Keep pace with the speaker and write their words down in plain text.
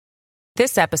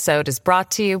This episode is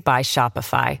brought to you by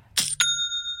Shopify.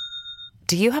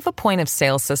 Do you have a point of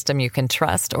sale system you can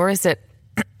trust, or is it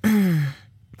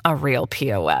a real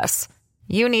POS?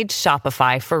 You need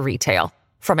Shopify for retail.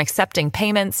 From accepting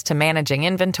payments to managing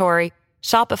inventory,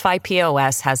 Shopify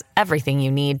POS has everything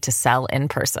you need to sell in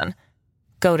person.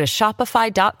 Go to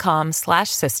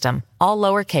shopify.com/system, all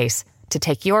lowercase, to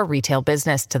take your retail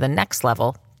business to the next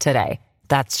level today.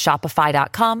 That's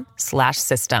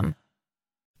shopify.com/system.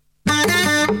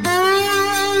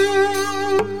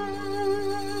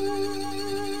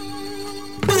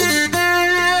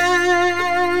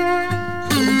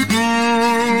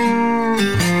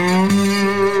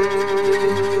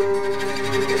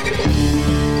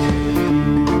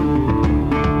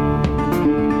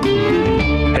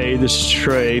 This is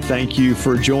Trey. Thank you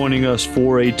for joining us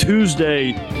for a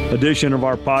Tuesday edition of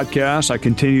our podcast. I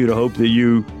continue to hope that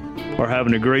you are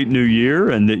having a great new year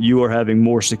and that you are having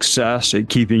more success at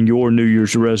keeping your New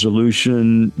Year's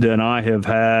resolution than I have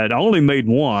had. I only made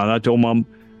one. I told my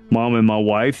mom and my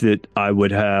wife that I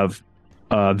would have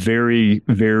very,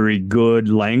 very good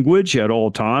language at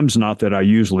all times. Not that I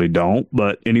usually don't,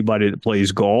 but anybody that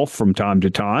plays golf from time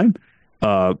to time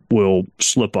will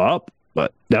slip up.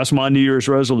 But that's my New Year's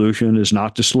resolution, is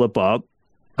not to slip up.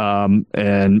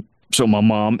 And so my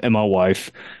mom and my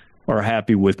wife are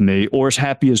happy with me, or as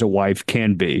happy as a wife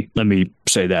can be. Let me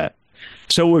say that.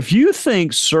 So if you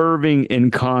think serving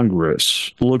in Congress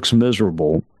looks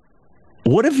miserable,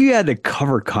 what if you had to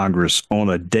cover Congress on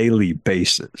a daily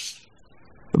basis?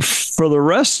 For the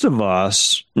rest of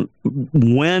us,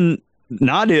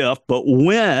 not if, but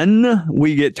when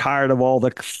we get tired of all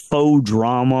the faux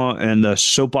drama and the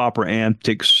soap opera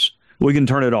antics, we can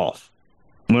turn it off.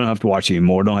 We don't have to watch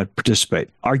anymore. Don't have to participate.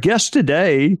 Our guest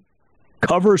today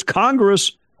covers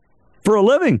Congress for a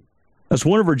living. That's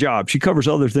one of her jobs. She covers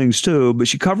other things too, but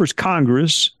she covers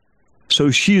Congress.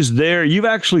 So she's there. You've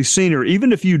actually seen her,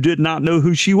 even if you did not know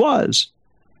who she was.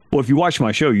 Well, if you watch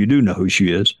my show, you do know who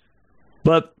she is.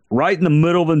 But right in the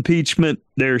middle of impeachment,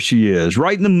 there she is.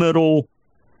 Right in the middle.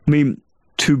 I mean,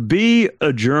 to be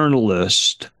a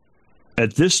journalist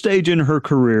at this stage in her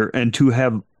career and to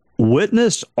have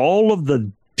witnessed all of the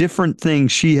different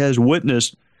things she has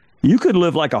witnessed, you could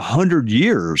live like 100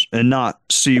 years and not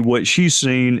see what she's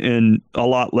seen in a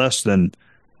lot less than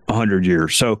 100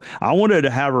 years. So I wanted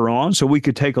to have her on so we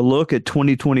could take a look at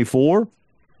 2024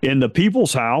 in the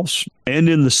People's House and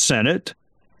in the Senate,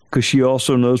 because she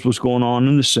also knows what's going on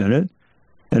in the Senate.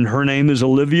 And her name is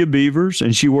Olivia Beavers,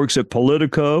 and she works at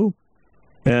Politico.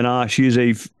 And she's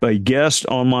a guest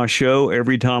on my show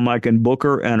every time I can book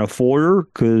her and afford her,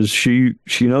 because she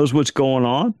knows what's going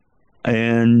on.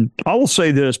 And I will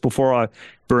say this before I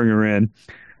bring her in.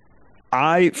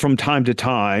 I, from time to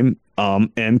time,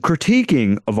 am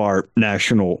critiquing of our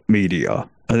national media.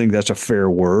 I think that's a fair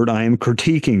word. I am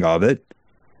critiquing of it.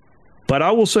 But I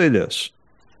will say this.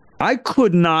 I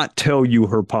could not tell you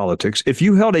her politics. If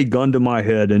you held a gun to my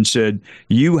head and said,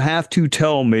 you have to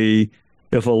tell me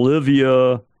if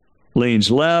Olivia leans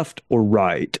left or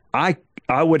right, I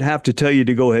would have to tell you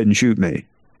to go ahead and shoot me,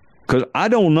 because I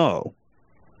don't know.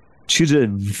 She did a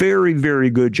very, very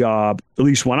good job, at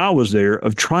least when I was there,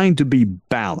 of trying to be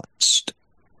balanced.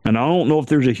 And I don't know if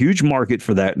there's a huge market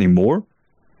for that anymore,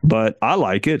 but I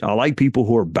like it. I like people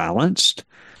who are balanced.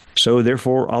 So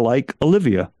therefore, I like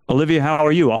Olivia. Olivia, how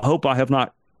are you? I hope I have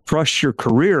not crushed your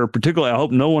career. Particularly, I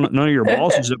hope none of your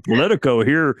bosses at Politico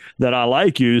hear that I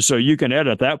like you, so you can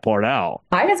edit that part out.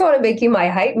 I just want to make you my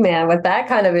hype man with that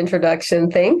kind of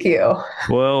introduction. Thank you.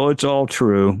 Well, it's all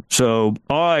true. So,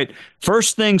 all right.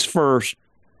 First things first,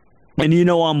 and you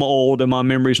know I'm old and my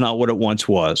memory's not what it once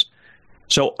was.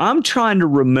 So I'm trying to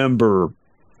remember,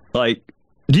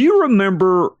 do you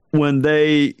remember when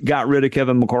they got rid of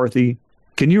Kevin McCarthy?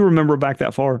 Can you remember back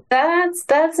that far?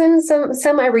 That's in some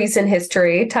semi-recent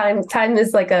history. Time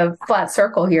is like a flat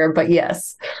circle here, but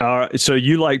yes. All right. So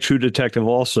you like True Detective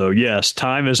also. Yes,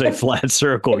 time is a flat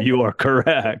circle. You are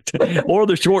correct. Or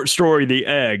the short story, The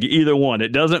Egg. Either one.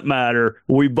 It doesn't matter.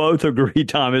 We both agree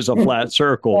time is a flat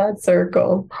circle. Flat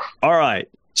circle. All right.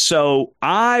 So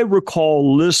I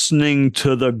recall listening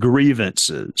to the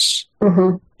grievances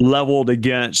leveled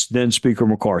against then Speaker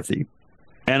McCarthy.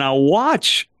 And I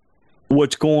watch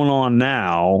what's going on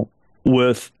now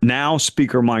with now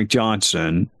Speaker Mike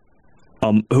Johnson,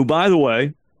 who, by the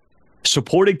way,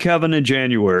 supported Kevin in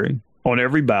January on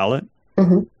every ballot,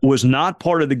 was not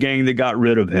part of the gang that got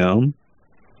rid of him.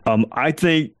 I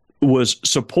think was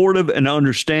supportive and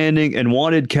understanding and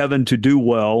wanted Kevin to do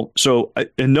well. So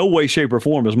in no way, shape, or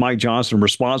form is Mike Johnson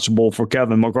responsible for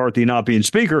Kevin McCarthy not being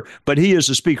Speaker, but he is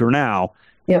the Speaker now.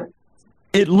 Yep.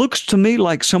 it looks to me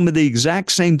like some of the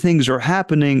exact same things are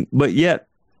happening, but yet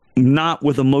not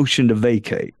with a motion to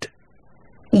vacate.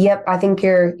 Yep, I think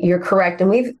you're correct. And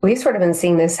we've sort of been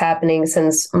seeing this happening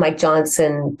since Mike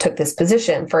Johnson took this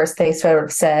position. First, they sort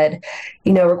of said,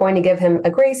 we're going to give him a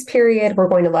grace period. We're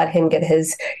going to let him get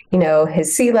his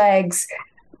sea legs.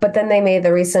 But then they made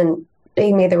the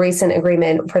recent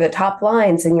agreement for the top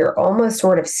lines, and you're almost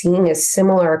sort of seeing a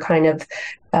similar kind of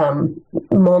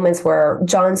moments where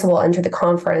Johnson will enter the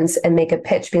conference and make a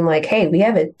pitch being like, hey, we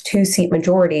have a 2-seat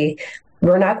majority.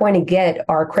 We're not going to get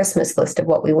our Christmas list of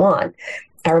what we want.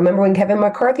 I remember when Kevin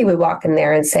McCarthy would walk in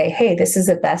there and say, hey, this is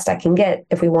the best I can get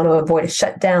if we want to avoid a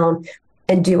shutdown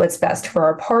and do what's best for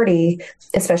our party,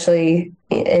 especially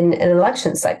in an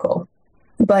election cycle.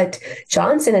 But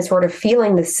Johnson is sort of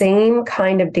feeling the same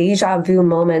kind of deja vu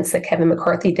moments that Kevin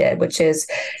McCarthy did, which is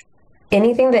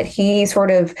anything that he sort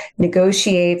of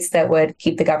negotiates that would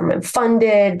keep the government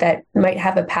funded, that might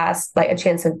have a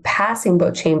chance of passing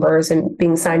both chambers and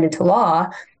being signed into law,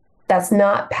 that's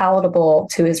not palatable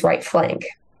to his right flank.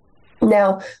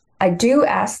 Now, I do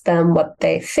ask them what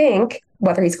they think,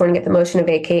 whether he's going to get the motion to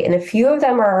vacate, and a few of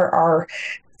them are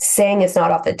saying it's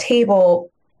not off the table,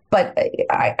 but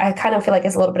I kind of feel like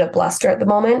it's a little bit of bluster at the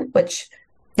moment, which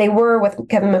they were with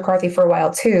Kevin McCarthy for a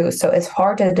while too, so it's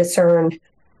hard to discern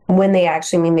when they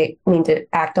actually mean to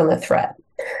act on the threat.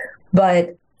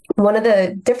 But one of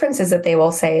the differences that they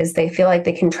will say is they feel like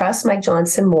they can trust Mike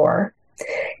Johnson more,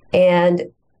 and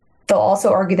they'll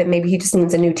also argue that maybe he just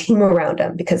needs a new team around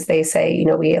him because they say,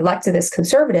 we elected this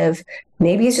conservative.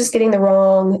 Maybe he's just getting the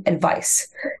wrong advice.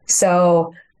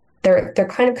 So they're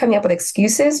kind of coming up with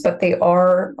excuses, but they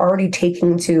are already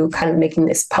taking to kind of making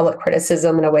this public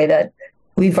criticism in a way that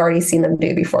we've already seen them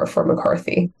do before for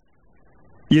McCarthy.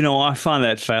 I find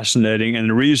that fascinating. And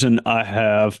the reason I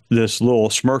have this little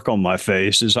smirk on my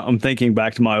face is I'm thinking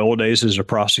back to my old days as a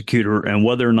prosecutor and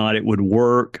whether or not it would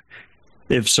work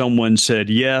if someone said,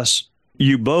 yes,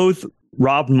 you both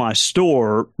robbed my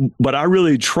store, but I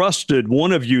really trusted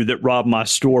one of you that robbed my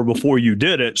store before you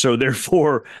did it. So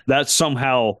therefore, that's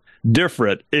somehow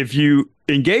different. If you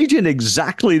engage in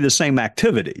exactly the same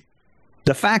activity,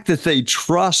 the fact that they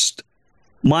trust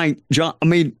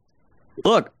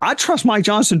look, I trust Mike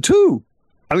Johnson too.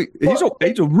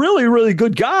 He's a really, really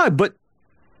good guy, but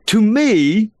to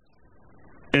me,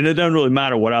 and it doesn't really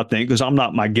matter what I think because I'm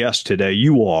not my guest today,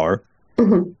 you are.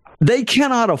 Mm-hmm. They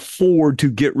cannot afford to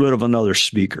get rid of another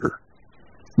speaker.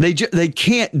 They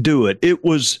can't do it. It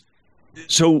was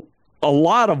so a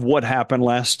lot of what happened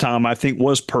last time, I think,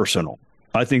 was personal.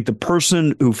 I think the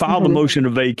person who filed the motion to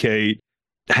vacate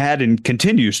had and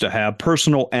continues to have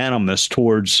personal animus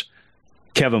towards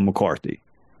Kevin McCarthy.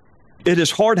 It is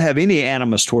hard to have any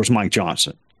animus towards Mike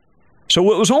Johnson.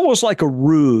 So it was almost like a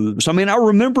ruse.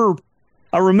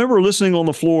 I remember listening on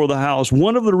the floor of the House.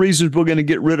 One of the reasons we're going to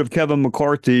get rid of Kevin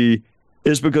McCarthy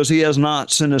is because he has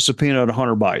not sent a subpoena to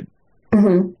Hunter Biden.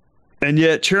 Mm-hmm. And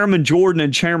yet Chairman Jordan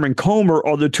and Chairman Comer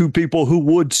are the two people who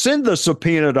would send the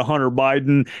subpoena to Hunter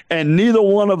Biden. And neither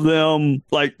one of them,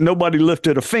 nobody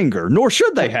lifted a finger, nor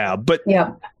should they have. But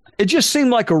It just seemed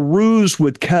like a ruse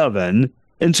with Kevin.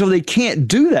 And so they can't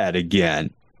do that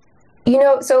again.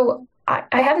 So I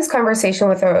had this conversation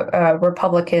with a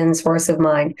Republican source of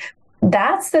mine.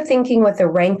 That's the thinking with the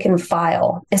rank and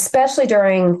file, especially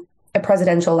during a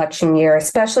presidential election year,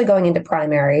 especially going into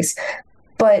primaries.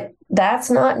 But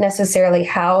that's not necessarily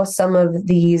how some of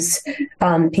these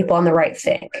people on the right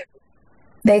think.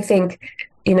 They think,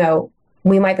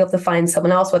 we might be able to find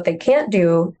someone else. What they can't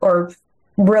do, or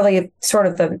really sort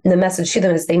of the message to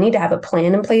them, is they need to have a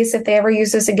plan in place if they ever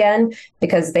use this again,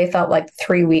 because they felt like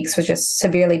 3 weeks was just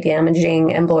severely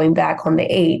damaging and blowing back on the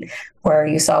 8, where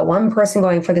you saw one person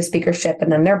going for the speakership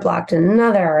and then they're blocked and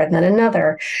another and then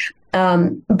another.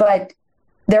 But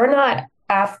they're not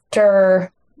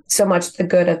after so much the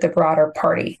good of the broader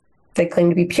party. They claim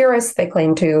to be purists. They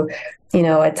claim to,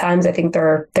 at times I think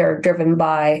they're driven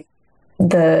by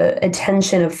the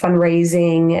attention of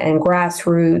fundraising and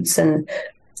grassroots and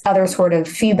other sort of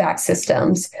feedback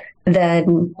systems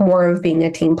than more of being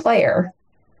a team player.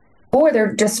 Or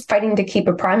they're just fighting to keep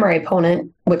a primary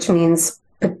opponent, which means,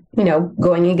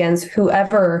 going against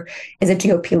whoever is a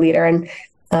GOP leader. And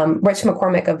Rich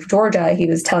McCormick of Georgia, he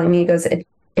was telling me, he goes,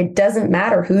 it doesn't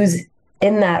matter who's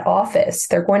in that office.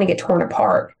 They're going to get torn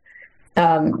apart.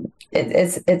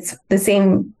 It's the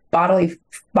same bodily,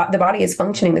 the body is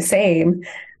functioning the same,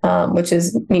 which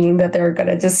is meaning that they're going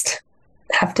to just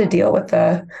have to deal with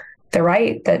the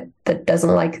right that doesn't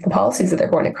like the policies that they're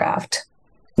going to craft.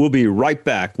 We'll be right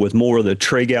back with more of the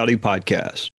Trey Gowdy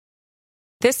podcast.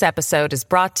 This episode is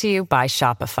brought to you by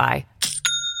Shopify.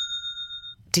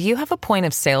 Do you have a point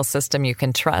of sale system you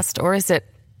can trust, or is it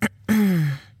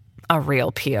a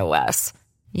real POS?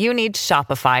 You need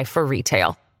Shopify for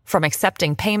retail. From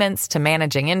accepting payments to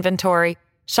managing inventory,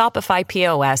 Shopify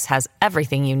POS has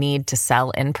everything you need to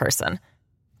sell in person.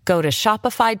 Go to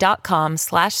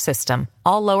shopify.com/system,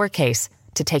 all lowercase,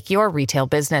 to take your retail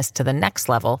business to the next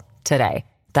level today.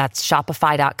 That's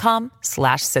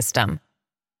shopify.com/system.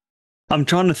 I'm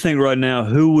trying to think right now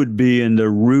who would be in the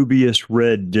rubiest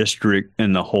red district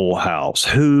in the whole house.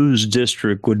 Whose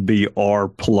district would be R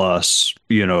plus,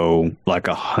 like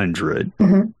 100.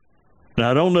 Mm-hmm. And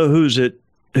I don't know whose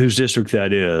district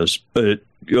that is, but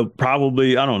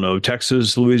probably, I don't know,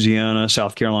 Texas, Louisiana,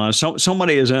 South Carolina.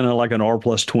 Somebody is in like an R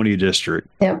plus 20 district.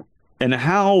 Yep. And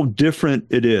how different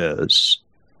it is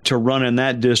to run in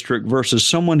that district versus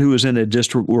someone who is in a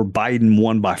district where Biden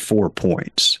won by 4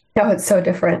 points. No, it's so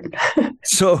different.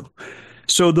 So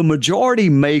the majority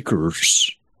makers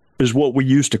is what we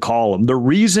used to call them. The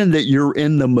reason that you're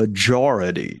in the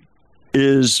majority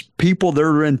is people that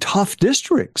are in tough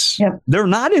districts. Yep. They're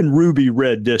not in ruby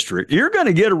red district. You're going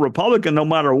to get a Republican no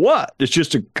matter what. It's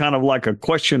just a kind of like a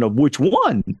question of which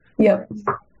one. Yep.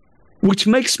 Which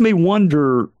makes me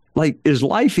wonder, is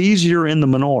life easier in the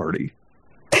minority?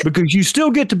 Because you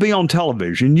still get to be on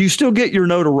television. You still get your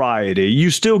notoriety. You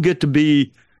still get to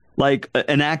be like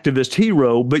an activist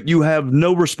hero, but you have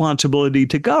no responsibility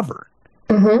to govern.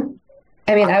 Mm-hmm.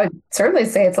 I mean, I would certainly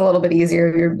say it's a little bit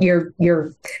easier.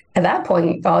 You're at that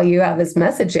point, all you have is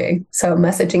messaging. So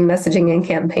messaging, and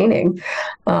campaigning,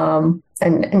 and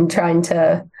trying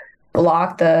to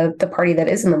block the party that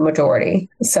is in the majority.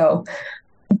 So,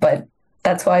 but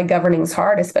that's why governing is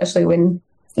hard, especially when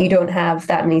you don't have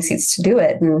that many seats to do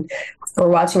it. And we're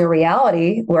watching a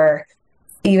reality where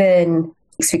even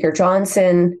Speaker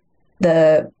Johnson,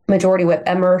 the Majority Whip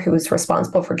Emmer, who was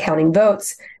responsible for counting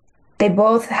votes, they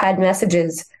both had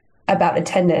messages about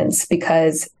attendance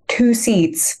because 2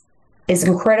 seats is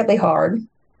incredibly hard.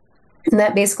 And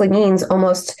that basically means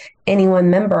almost any one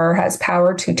member has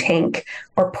power to tank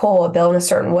or pull a bill in a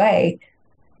certain way.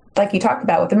 Like you talked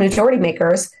about with the majority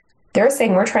makers, they're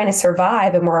saying we're trying to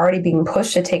survive and we're already being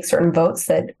pushed to take certain votes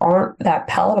that aren't that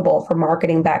palatable for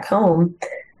marketing back home.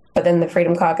 But then the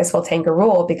Freedom Caucus will tank a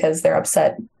rule because they're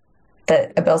upset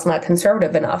that a bill's not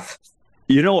conservative enough.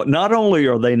 Not only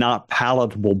are they not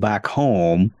palatable back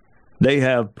home, they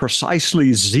have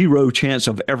precisely zero chance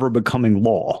of ever becoming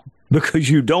law because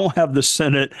you don't have the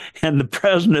Senate and the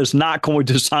president is not going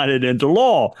to sign it into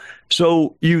law.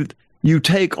 So you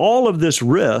take all of this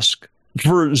risk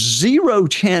for zero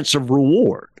chance of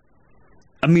reward.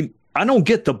 I mean, I don't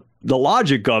get the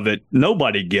logic of it.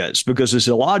 Nobody gets because it's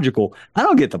illogical. I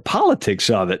don't get the politics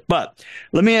of it. But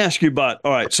let me ask you about,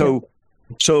 all right, so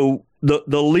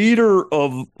the leader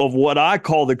of what I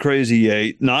call the Crazy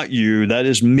Eight, not you, that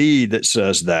is me that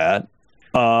says that.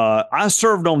 I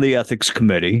served on the ethics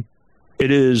committee.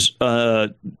 It is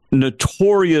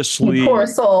notoriously... Poor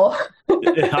soul.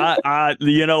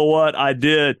 You know what? I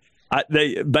did.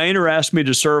 Boehner asked me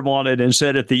to serve on it and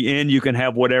said at the end, you can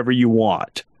have whatever you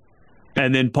want.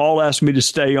 And then Paul asked me to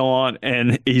stay on,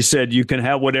 and he said, you can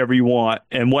have whatever you want.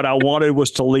 And what I wanted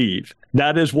was to leave.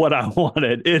 That is what I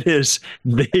wanted. It is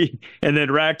and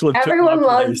then Ratcliffe. Everyone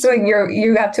loves doing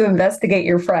you have to investigate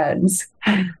your friends.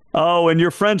 Oh, and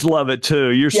your friends love it too.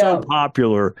 You're so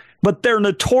popular, but they're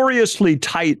notoriously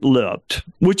tight-lipped,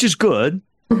 which is good.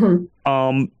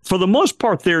 Mm-hmm. For the most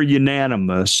part, they're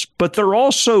unanimous, but they're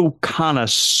also kind of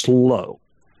slow.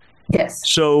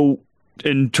 Yes. So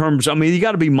in terms, you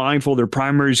got to be mindful. There are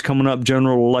primaries coming up,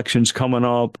 general elections coming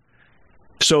up.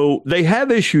 So they have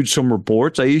issued some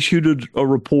reports. They issued a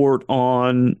report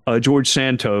on George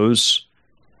Santos.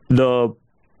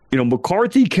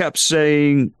 McCarthy kept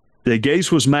saying that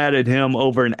Gaetz was mad at him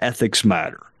over an ethics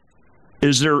matter.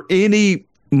 Is there any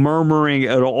murmuring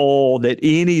at all that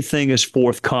anything is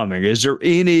forthcoming? Is there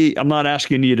any, I'm not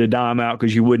asking you to dime out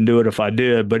because you wouldn't do it if I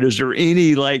did, but is there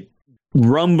any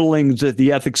rumblings that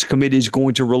the ethics committee is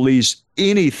going to release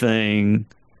anything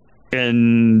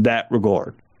in that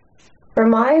regard? From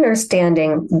my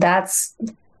understanding, that's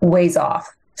ways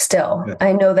off still. Yeah.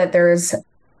 I know that there's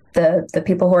the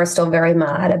people who are still very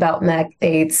mad about Matt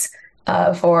Gaetz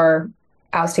for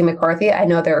ousting McCarthy. I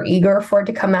know they're eager for it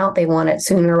to come out. They want it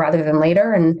sooner rather than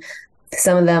later. And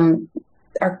some of them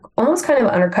are almost kind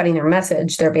of undercutting their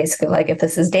message. They're basically like, if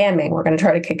this is damning, we're going to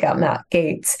try to kick out Matt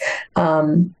Gaetz,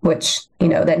 which,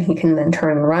 then he can then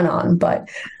turn and run on. But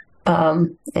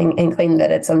and claim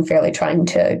that it's unfairly trying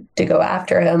to go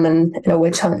after him in a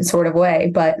witch hunt sort of way.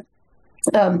 But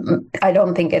I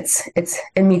don't think it's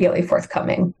immediately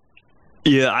forthcoming.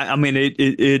 Yeah,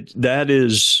 that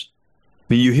is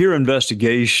mean, you hear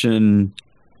investigation,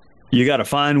 you got to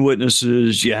find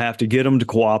witnesses, you have to get them to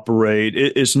cooperate.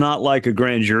 It's not like a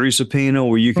grand jury subpoena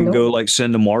where you can go like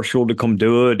send a marshal to come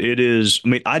do it. It is, I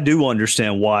mean, I do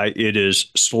understand why it is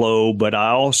slow, but I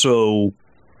also,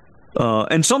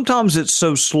 and sometimes it's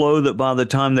so slow that by the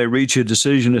time they reach a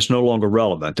decision, it's no longer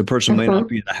relevant. The person may not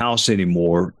be in the house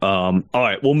anymore. All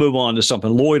right, we'll move on to something.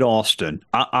 Lloyd Austin.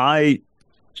 I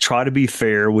try to be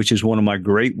fair, which is one of my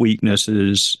great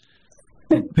weaknesses.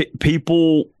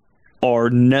 People are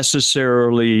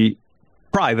necessarily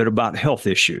private about health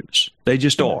issues. They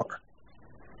just are.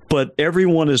 But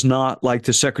everyone is not like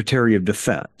the Secretary of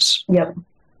Defense. Yep.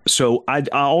 So I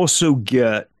also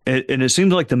get, and it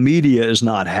seems like the media is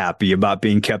not happy about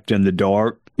being kept in the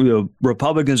dark.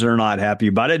 Republicans are not happy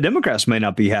about it. Democrats may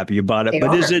not be happy about it.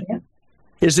 But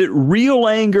is it real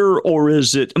anger, or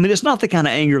is it, I mean, it's not the kind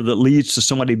of anger that leads to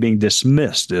somebody being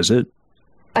dismissed, is it?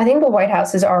 I think the White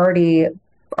House has already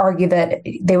argued that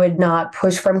they would not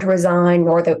push for him to resign,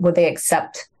 nor that would they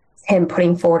accept him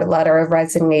putting forward a letter of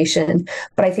resignation.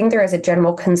 But I think there is a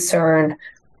general concern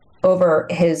over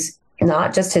his,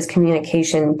 not just his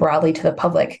communication broadly to the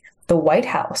public. The White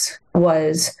House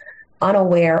was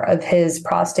unaware of his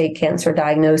prostate cancer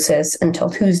diagnosis until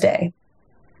Tuesday.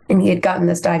 And he had gotten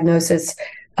this diagnosis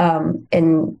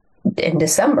in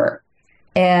December.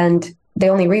 And they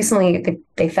only recently,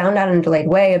 they found out in a delayed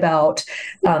way about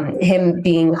him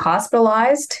being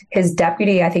hospitalized. His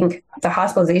deputy, I think the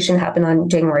hospitalization happened on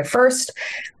January 1st,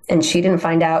 and she didn't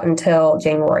find out until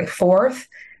January 4th.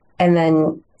 And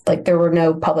then there were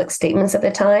no public statements at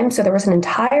the time. So there was an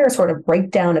entire sort of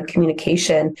breakdown of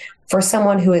communication for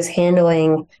someone who is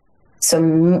handling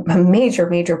some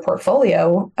major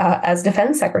portfolio as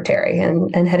defense secretary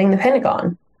and heading the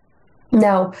Pentagon.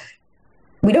 Now,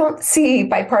 we don't see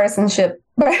bipartisanship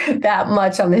that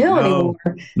much on the Hill anymore.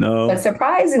 No. But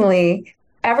surprisingly,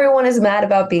 everyone is mad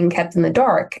about being kept in the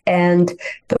dark. And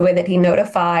the way that he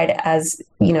notified as,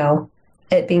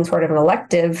 it being sort of an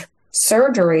elective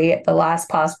surgery at the last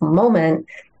possible moment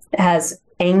has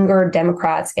angered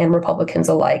Democrats and Republicans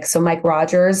alike. So Mike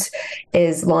Rogers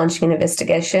is launching an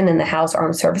investigation in the House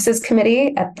Armed Services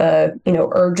Committee at the,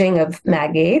 urging of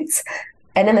Matt Gaetz.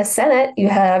 And in the Senate, you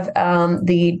have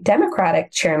the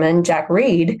Democratic chairman, Jack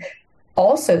Reed,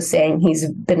 also saying he's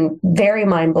been very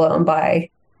mind blown by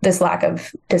this lack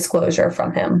of disclosure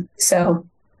from him. So,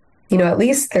 at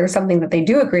least there's something that they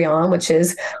do agree on, which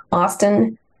is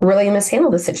Austin really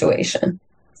mishandled the situation.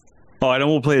 Oh, I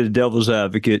don't want to play the devil's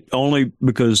advocate only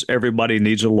because everybody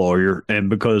needs a lawyer and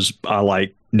because I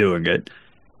like doing it.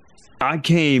 I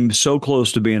came so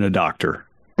close to being a doctor.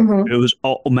 It was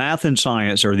math and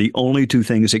science are the only two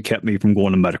things that kept me from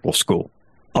going to medical school.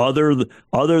 Other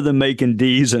than making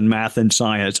D's in math and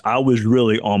science, I was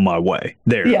really on my way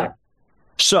there. Yeah.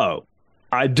 So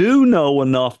I do know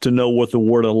enough to know what the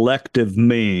word elective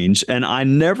means, and I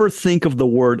never think of the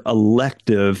word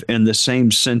elective in the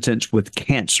same sentence with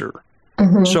cancer.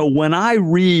 So when I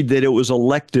read that it was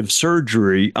elective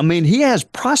surgery, I mean, he has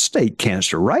prostate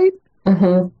cancer, right?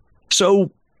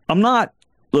 So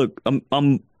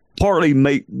I'm partly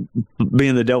being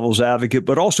the devil's advocate,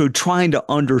 but also trying to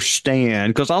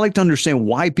understand, because I like to understand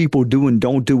why people do and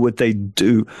don't do what they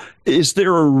do. Is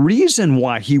there a reason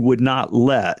why he would not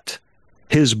let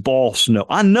his boss know?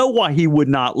 I know why he would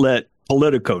not let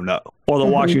Politico know, or the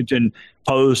Washington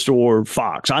Post or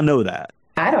Fox. I know that.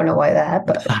 I don't know why that,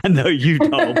 but I know you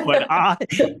don't. But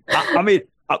I mean,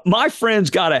 my friends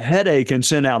got a headache and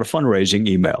sent out a fundraising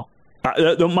email.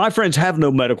 My friends have no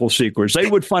medical secrets. They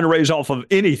would fundraise off of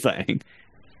anything.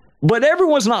 But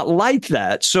everyone's not like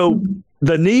that. So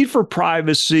the need for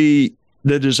privacy,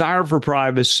 the desire for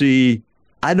privacy,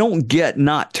 I don't get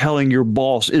not telling your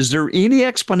boss. Is there any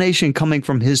explanation coming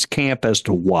from his camp as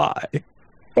to why?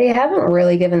 They haven't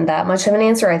really given that much of an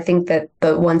answer. I think that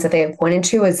the ones that they have pointed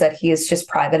to is that he is just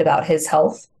private about his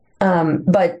health.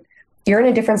 But you're in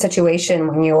a different situation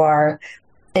when you are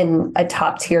in a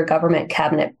top tier government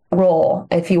cabinet role.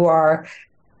 If you are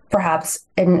perhaps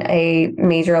in a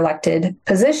major elected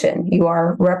position, you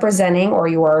are representing, or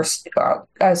you are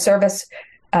a service,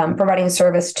 providing a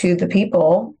service to the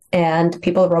people, and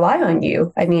people rely on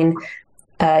you. I mean,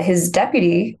 his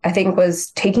deputy, I think,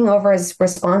 was taking over his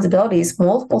responsibilities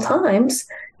multiple times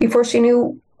before she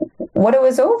knew what it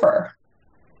was over.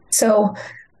 So,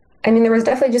 I mean, there was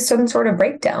definitely just some sort of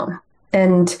breakdown.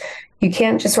 And you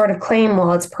can't just sort of claim,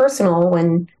 well, it's personal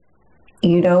when,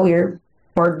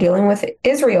 we're dealing with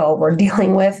Israel, we're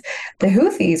dealing with the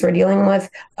Houthis, we're dealing with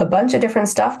a bunch of different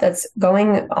stuff that's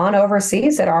going on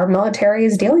overseas that our military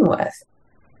is dealing with.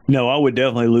 No, I would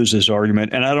definitely lose this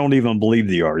argument. And I don't even believe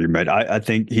the argument. I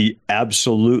think he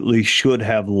absolutely should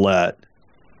have let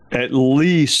at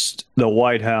least the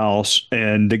White House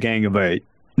and the Gang of Eight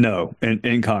know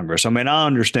in Congress. I mean, I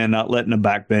understand not letting a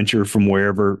backbencher from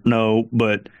wherever know,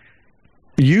 but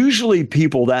usually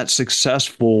people that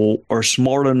successful are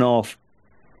smart enough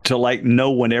to like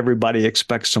know when everybody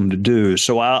expects them to do.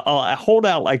 So I hold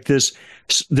out like this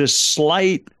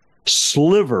slight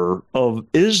sliver of,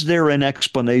 is there an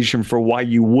explanation for why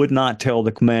you would not tell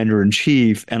the commander in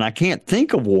chief? And I can't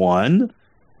think of one,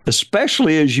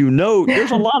 especially as you know,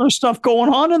 there's a lot of stuff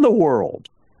going on in the world.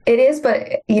 It is,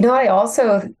 but I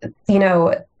also,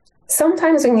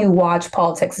 sometimes when you watch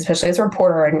politics, especially as a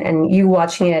reporter, and you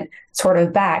watching it sort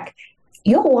of back,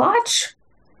 you'll watch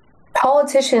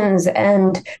politicians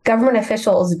and government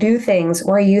officials do things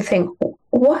where you think,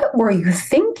 what were you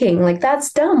thinking? Like,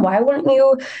 that's dumb. Why wouldn't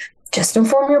you just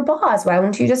inform your boss? Why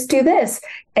wouldn't you just do this?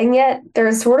 And yet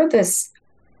there's sort of this,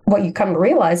 what you come to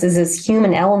realize is this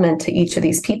human element to each of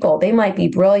these people. They might be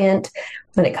brilliant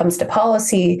when it comes to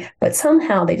policy, but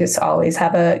somehow they just always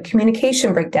have a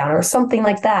communication breakdown or something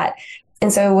like that.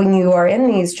 And so when you are in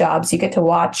these jobs, you get to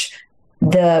watch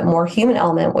the more human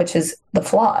element, which is the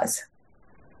flaws.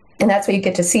 And that's what you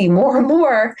get to see more and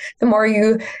more, the more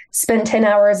you spend 10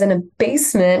 hours in a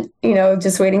basement,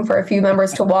 just waiting for a few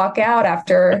members to walk out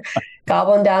after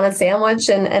gobbling down a sandwich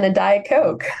and a Diet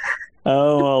Coke.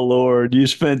 Oh, my Lord. You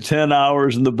spent 10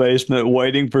 hours in the basement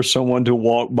waiting for someone to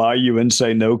walk by you and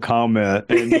say no comment.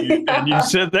 And you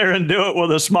sit there and do it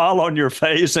with a smile on your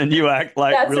face and you act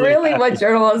like that's really what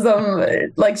journalism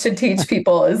should teach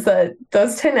people, is that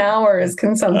those 10 hours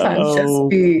can sometimes just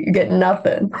be, you get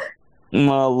nothing.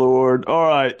 My Lord. All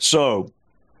right. So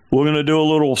we're going to do a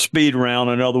little speed round.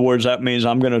 In other words, that means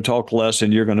I'm going to talk less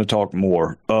and you're going to talk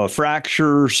more.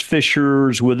 Fractures,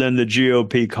 fissures within the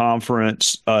GOP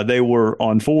conference. They were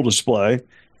on full display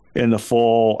in the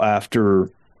fall after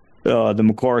the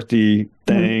McCarthy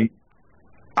thing. Mm-hmm.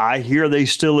 I hear they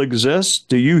still exist.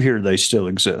 Do you hear they still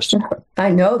exist?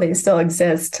 I know they still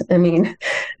exist. I mean,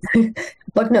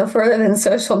 look no further than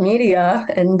social media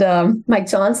and Mike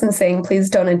Johnson saying, please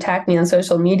don't attack me on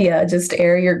social media. Just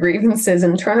air your grievances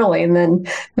internally. And then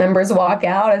members walk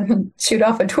out and shoot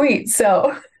off a tweet.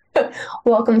 So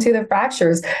welcome to the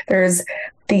fractures. There's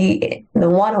the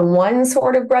one-on-one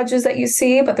sort of grudges that you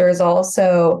see, but there's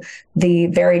also the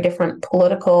very different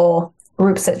political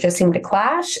groups that just seem to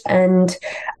clash. And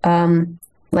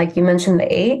like you mentioned,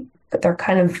 the eight, they're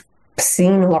kind of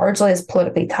seen largely as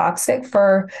politically toxic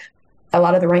for a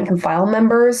lot of the rank and file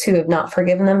members who have not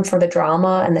forgiven them for the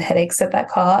drama and the headaches that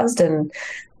caused. And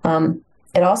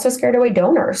it also scared away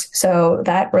donors. So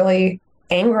that really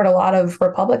angered a lot of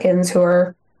Republicans who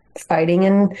are fighting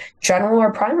in general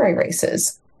or primary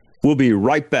races. We'll be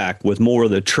right back with more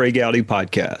of the Trey Gowdy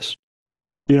podcast.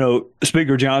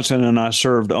 Speaker Johnson and I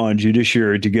served on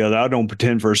judiciary together. I don't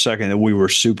pretend for a second that we were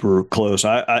super close.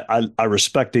 I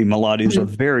respect him a lot. He was a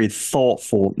very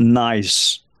thoughtful,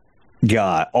 nice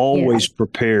guy, always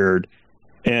prepared.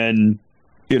 And,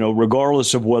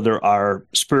 regardless of whether our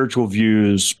spiritual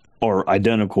views are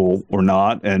identical or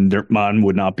not, and mine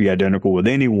would not be identical with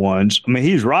anyone's, I mean,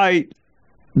 he's right.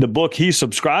 The book he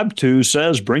subscribed to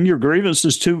says, bring your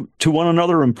grievances to one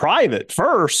another in private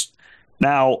first.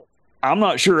 Now, I'm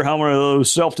not sure how many of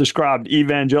those self-described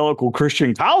evangelical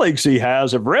Christian colleagues he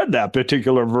has have read that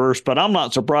particular verse, but I'm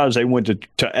not surprised they went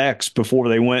to X before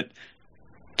they went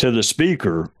to the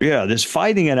speaker. Yeah, this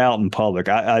fighting it out in public,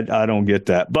 I don't get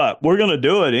that. But we're going to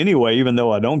do it anyway, even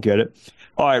though I don't get it.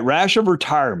 All right, rash of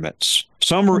retirements.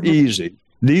 Some are easy.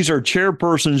 These are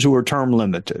chairpersons who are term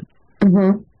limited.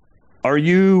 Mm-hmm. Are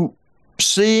you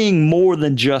seeing more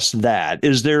than just that?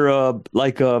 Is there a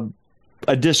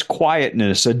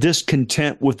disquietness, a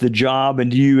discontent with the job?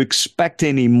 And do you expect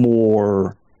any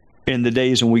more in the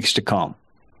days and weeks to come?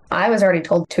 I was already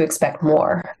told to expect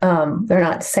more. They're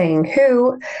not saying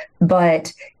who,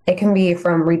 but it can be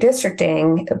from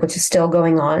redistricting, which is still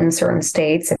going on in certain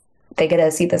states. If they get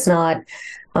a seat that's not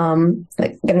going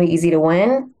to be easy to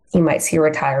win, you might see a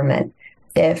retirement.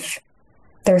 If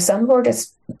there's some who are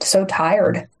just so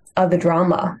tired of the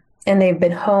drama, and they've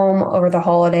been home over the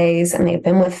holidays and they've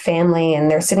been with family and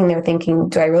they're sitting there thinking,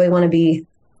 do I really want to be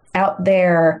out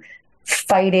there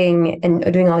fighting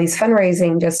and doing all these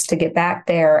fundraising just to get back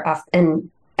there and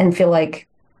feel like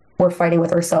we're fighting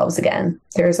with ourselves again?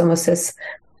 There's almost this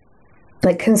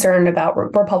concern about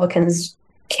Republicans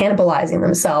cannibalizing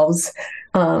themselves,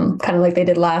 kind of like they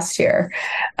did last year.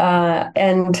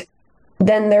 And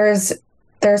then there's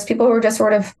people who are just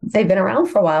they've been around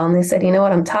for a while and they said, you know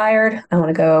what, I'm tired. I want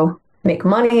to go make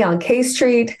money on K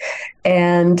Street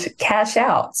and cash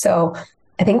out. So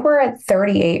I think we're at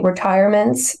 38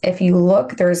 retirements. If you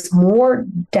look, there's more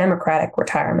Democratic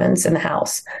retirements in the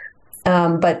House.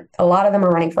 But a lot of them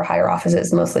are running for higher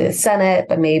offices, mostly the Senate,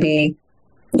 but maybe,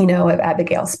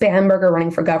 Abigail Spanberger running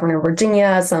for governor of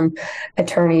Virginia, some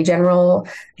attorneys general.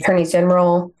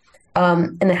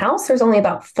 In the House, there's only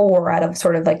about 4 out of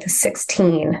sort of like the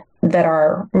 16 that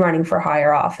are running for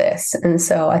higher office. And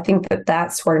so I think that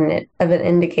that's sort of an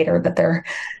indicator that they're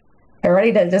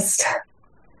ready to just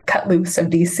cut loose of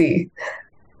DC.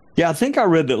 Yeah, I think I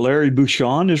read that Larry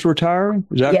Bouchon is retiring.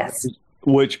 Is that yes?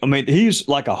 Which, I mean, he's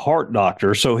like a heart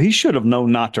doctor, so he should have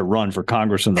known not to run for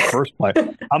Congress in the first place.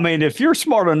 I mean, if you're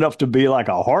smart enough to be like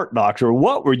a heart doctor,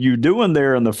 what were you doing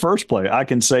there in the first place? I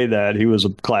can say that. He was a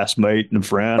classmate and a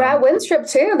friend. Brad Winstrip,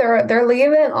 too. They're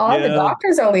leaving. All the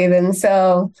doctors are leaving,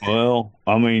 so. Well,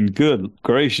 I mean, good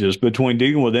gracious. Between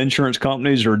dealing with insurance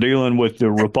companies or dealing with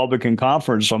the Republican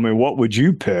conference, I mean, what would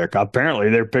you pick? Apparently,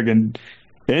 they're picking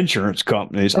insurance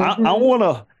companies. Mm-hmm.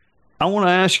 I want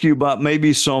to ask you about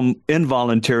maybe some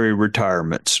involuntary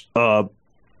retirements.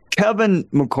 Kevin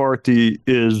McCarthy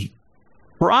is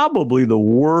probably the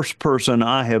worst person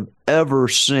I have ever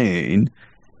seen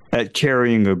at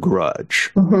carrying a grudge.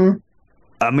 Mm-hmm.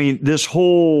 I mean, this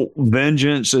whole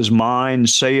vengeance is mine,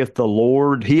 saith the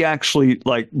Lord. He actually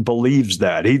believes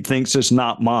that. He thinks it's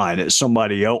not mine, it's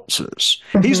somebody else's.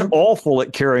 Mm-hmm. He's awful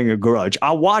at carrying a grudge.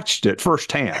 I watched it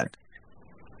firsthand.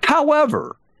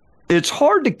 However, it's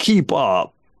hard to keep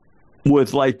up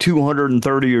with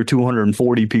 230 or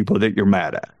 240 people that you're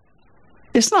mad at.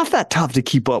 It's not that tough to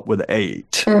keep up with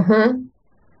 8. Mm-hmm.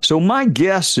 So my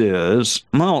guess is,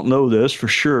 I don't know this for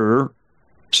sure,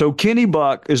 so Kenny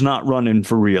Buck is not running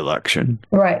for re-election.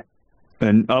 Right.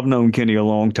 And I've known Kenny a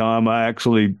long time. I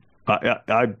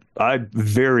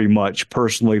very much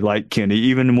personally like Kenny,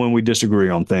 even when we disagree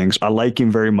on things. I like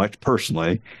him very much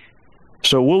personally.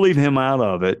 So we'll leave him out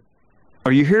of it.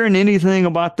 Are you hearing anything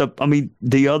about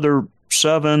the other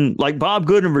 7? Like Bob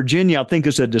Good in Virginia, I think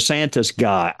is a DeSantis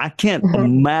guy. I can't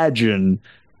imagine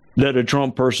that a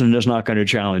Trump person is not going to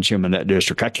challenge him in that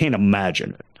district. I can't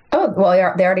imagine it. Oh, well,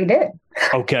 they already did.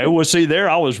 Okay, well, see, there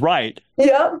I was right.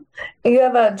 Yeah. You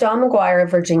have John McGuire of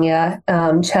Virginia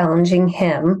challenging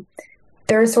him.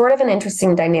 There's sort of an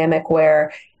interesting dynamic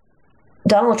where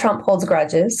Donald Trump holds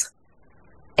grudges.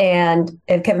 And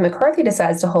if Kevin McCarthy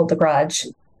decides to hold the grudge,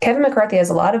 Kevin McCarthy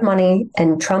has a lot of money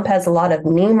and Trump has a lot of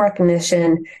name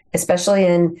recognition, especially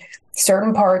in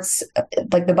certain parts,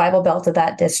 like the Bible Belt of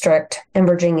that district in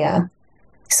Virginia.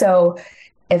 So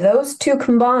if those two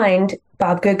combined,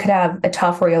 Bob Good could have a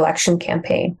tough re-election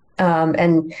campaign.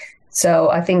 And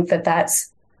so I think that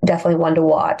that's definitely one to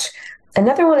watch.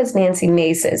 Another one is Nancy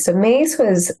Mace's. So Mace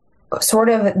was sort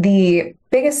of the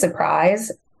biggest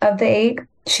surprise of the 8.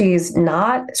 She's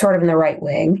not sort of in the right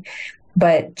wing,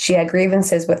 but she had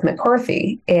grievances with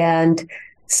McCarthy. And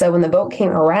so when the vote came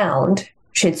around,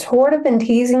 she'd sort of been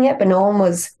teasing it, but no one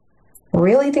was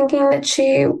really thinking that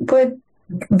she would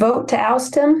vote to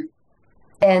oust him.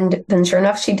 And then sure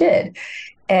enough, she did.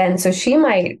 And so she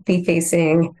might be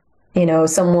facing,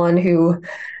 someone who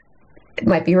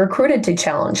might be recruited to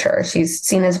challenge her. She's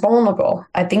seen as vulnerable.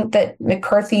 I think that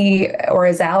McCarthy or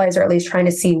his allies are at least trying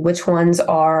to see which ones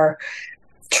are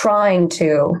trying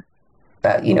to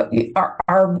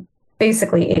are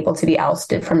basically able to be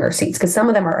ousted from their seats, because some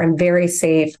of them are in very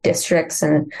safe districts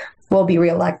and will be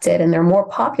reelected, and they're more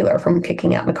popular from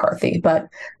kicking out McCarthy. But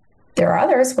there are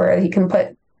others where he can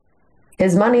put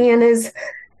his money and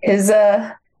his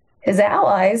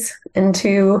allies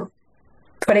into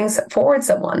putting forward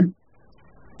someone.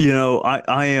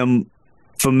 I am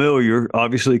familiar.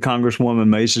 Obviously, Congresswoman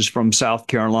Mace is from South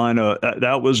Carolina.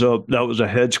 That was a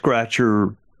head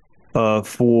scratcher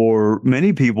for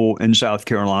many people in South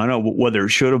Carolina, whether it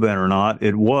should have been or not.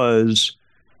 It was.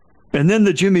 And then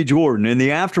the Jimmy Jordan, in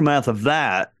the aftermath of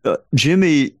that,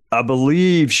 Jimmy, I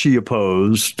believe she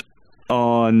opposed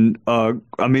on, I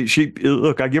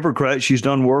give her credit. She's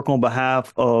done work on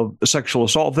behalf of sexual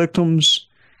assault victims.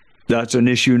 That's an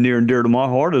issue near and dear to my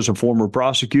heart as a former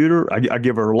prosecutor. I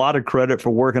give her a lot of credit for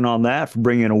working on that, for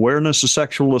bringing awareness to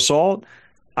sexual assault.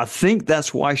 I think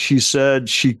that's why she said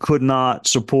she could not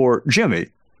support Jimmy,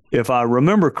 if I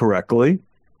remember correctly.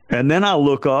 And then I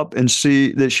look up and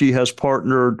see that she has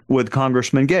partnered with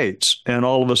Congressman Gates. And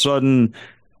all of a sudden,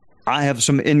 I have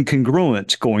some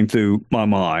incongruence going through my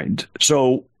mind.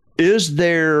 So is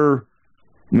there,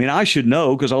 I should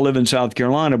know because I live in South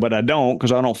Carolina, but I don't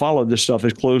because I don't follow this stuff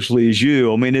as closely as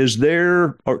you. Is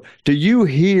there, or do you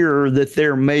hear that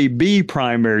there may be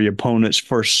primary opponents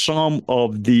for some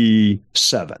of the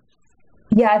 7?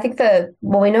 Yeah, I think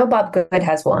we know Bob Good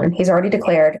has one. He's already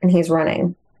declared and he's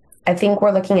running. I think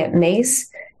we're looking at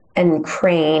Mace and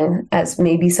Crane as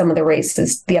maybe some of the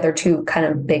races, the other two kind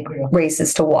of big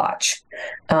races to watch.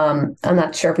 I'm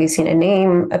not sure if we've seen a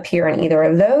name appear in either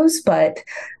of those, but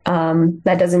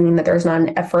that doesn't mean that there's not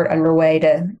an effort underway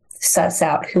to suss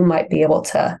out who might be able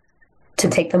to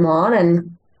take them on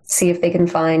and see if they can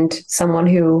find someone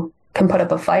who can put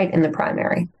up a fight in the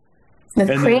primary. With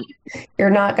Crane, you're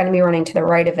not going to be running to the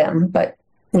right of him, but,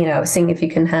 seeing if you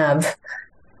can have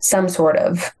some sort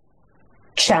of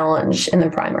challenge in the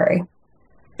primary.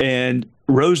 And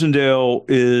Rosendale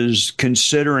is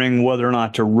considering whether or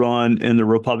not to run in the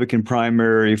Republican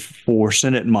primary for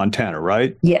Senate in Montana,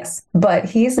 right? Yes, but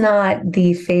he's not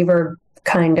the favored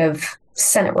kind of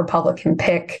Senate Republican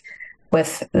pick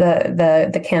with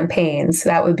the campaigns.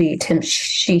 That would be Tim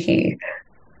Sheehy.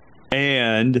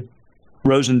 And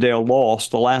Rosendale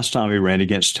lost the last time he ran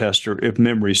against Tester, if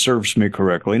memory serves me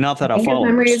correctly. Not that I follow.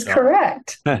 Memory is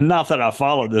correct. Not that I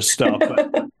follow this stuff,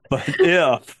 but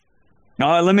if. All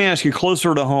right, let me ask you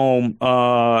closer to home.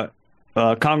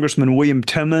 Congressman William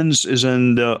Timmons is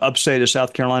in the upstate of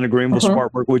South Carolina, Greenville,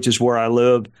 Spartanburg, which is where I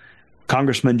live.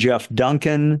 Congressman Jeff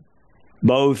Duncan,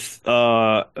 both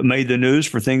made the news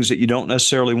for things that you don't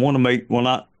necessarily want to make. Well,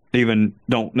 not even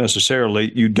don't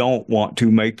necessarily. You don't want to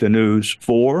make the news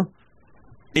for.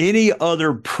 Any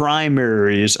other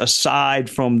primaries aside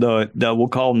from the we'll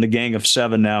call them the Gang of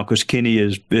Seven now because Kenny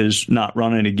is not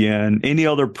running again. Any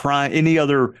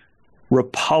other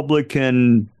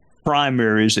Republican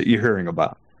primaries that you're hearing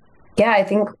about? Yeah, I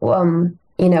think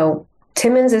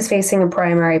Timmons is facing a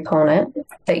primary opponent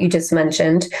that you just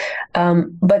mentioned,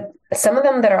 but some of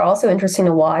them that are also interesting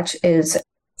to watch is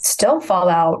still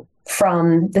fallout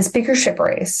from the speakership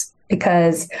race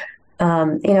because.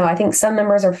 I think some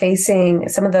members are facing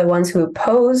some of the ones who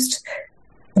opposed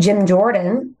Jim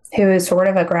Jordan, who is sort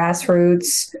of a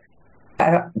grassroots,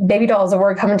 baby doll is a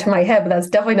word coming to my head, but that's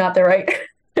definitely not the right.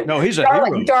 No, he's a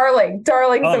hero. Darling.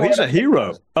 Oh, he's a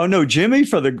hero. Oh no, Jimmy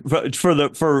for GOP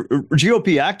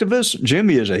activists,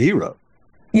 Jimmy is a hero.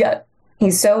 Yeah,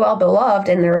 he's so well beloved,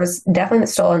 and there was definitely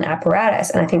still an apparatus.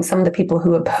 And I think some of the people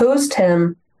who opposed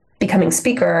him becoming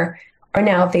speaker are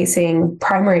now facing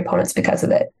primary opponents because of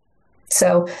it.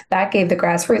 So that gave the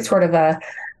grassroots sort of a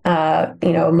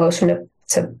motion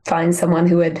to find someone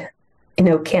who would,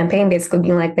 campaign basically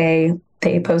being like they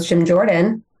oppose Jim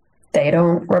Jordan. They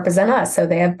don't represent us. So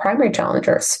they have primary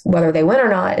challengers. Whether they win or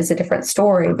not is a different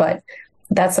story, but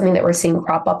that's something that we're seeing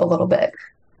crop up a little bit.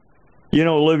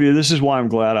 Olivia, this is why I'm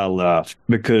glad I left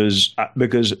because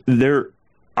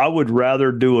I would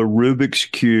rather do a Rubik's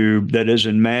Cube that is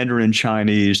in Mandarin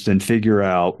Chinese than figure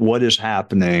out what is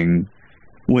happening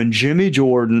when Jimmy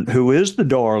Jordan, who is the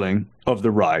darling of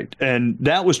the right, and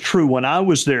that was true when I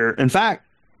was there. In fact,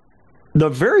 the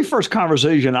very first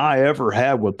conversation I ever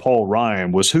had with Paul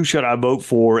Ryan was who should I vote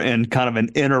for in kind of an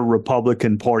inner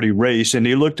Republican Party race. And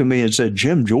he looked at me and said,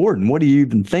 Jim Jordan, what are you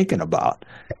even thinking about?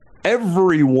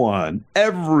 Everyone. I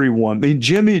mean,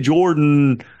 Jimmy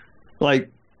Jordan,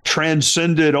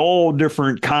 transcended all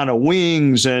different kind of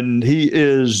wings, and he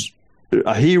is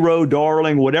a hero,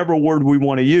 darling, whatever word we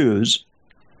want to use.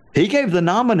 He gave the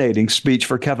nominating speech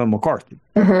for Kevin McCarthy,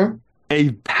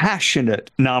 a passionate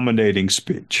nominating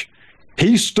speech.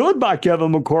 He stood by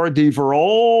Kevin McCarthy for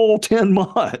all 10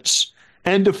 months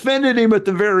and defended him at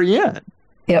the very end.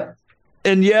 Yep.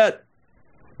 And yet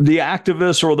the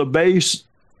activists or the base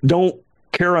don't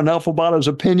care enough about his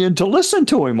opinion to listen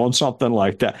to him on something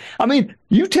like that. I mean,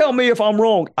 you tell me if I'm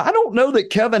wrong. I don't know that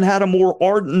Kevin had a more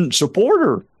ardent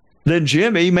supporter than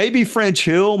Jimmy. Maybe French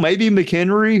Hill, maybe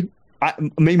McHenry.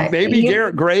 Maybe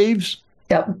Garrett Graves.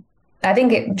 Yep. I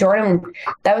think Jordan,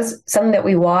 that was something that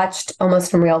we watched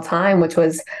almost in real time, which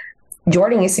was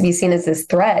Jordan used to be seen as this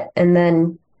threat. And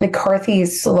then McCarthy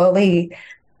slowly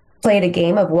played a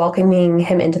game of welcoming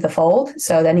him into the fold.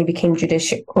 So then he became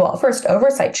first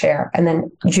oversight chair and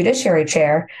then judiciary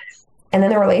chair. And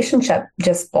then the relationship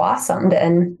just blossomed.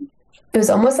 And it was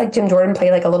almost like Jim Jordan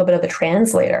played like a little bit of a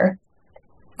translator.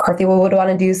 McCarthy would want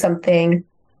to do something.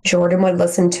 Jordan would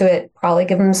listen to it, probably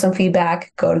give him some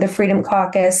feedback, go to the Freedom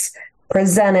Caucus,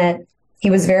 present it. He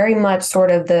was very much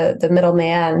sort of the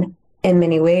middleman in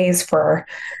many ways for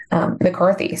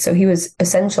McCarthy. So he was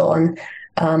essential. And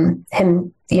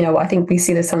him, I think we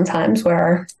see this sometimes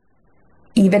where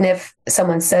even if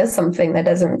someone says something that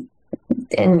doesn't,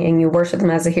 and you worship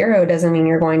them as a hero, doesn't mean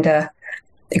you're going to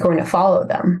follow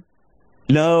them.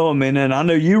 No, I mean, and I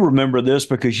know you remember this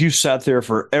because you sat there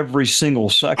for every single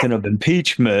second of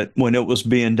impeachment when it was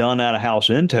being done out of House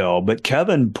Intel. But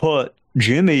Kevin put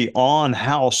Jimmy on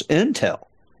House Intel.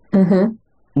 Mm-hmm.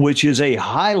 which is a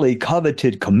highly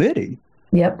coveted committee,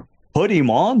 Yep. put him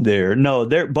on there. No,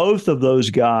 both of those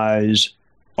guys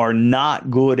are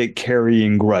not good at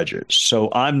carrying grudges. So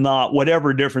I'm not,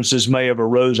 whatever differences may have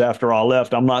arose after I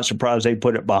left, I'm not surprised they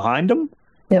put it behind them.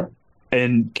 Yep.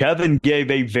 And Kevin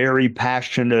gave a very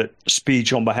passionate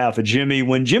speech on behalf of Jimmy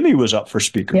when Jimmy was up for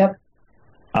speaker. Yep.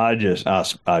 I just,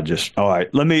 all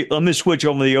right. Let me switch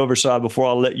over to the overside before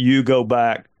I let you go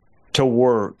back to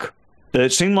work.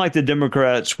 It seemed like the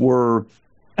Democrats were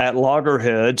at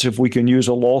loggerheads, if we can use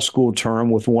a law school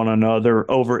term, with one another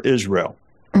over Israel.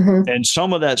 Mm-hmm. And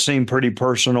some of that seemed pretty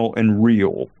personal and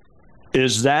real.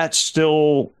 Is that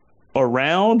still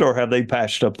around, or have they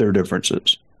patched up their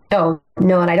differences? No,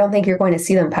 and I don't think you're going to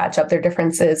see them patch up their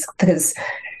differences, because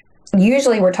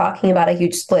usually we're talking about a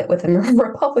huge split within the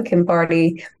Republican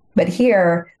Party. But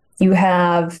here you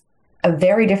have a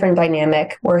very different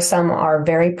dynamic where some are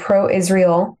very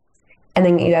pro-Israel, and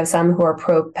then you have some who are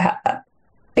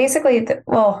basically,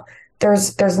 well,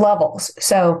 there's levels.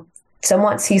 So some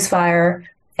want ceasefire,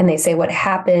 and they say what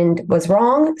happened was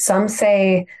wrong. Some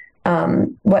say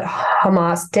what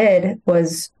Hamas did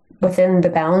was within the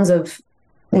bounds of,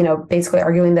 basically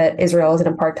arguing that Israel is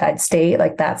an apartheid state.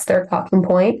 Like, that's their talking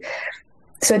point.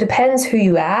 So it depends who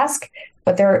you ask,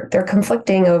 but they're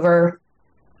conflicting over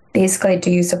basically, do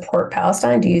you support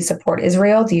Palestine? Do you support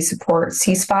Israel? Do you support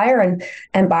ceasefire?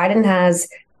 And Biden has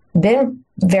been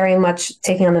very much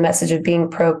taking on the message of being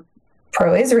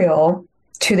pro-Israel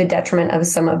to the detriment of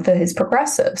some of his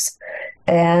progressives.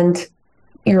 And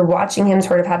you're watching him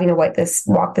sort of having to walk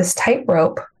this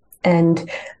tightrope. And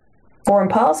foreign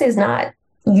policy is not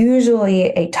usually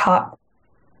a top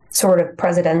sort of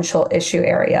presidential issue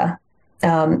area.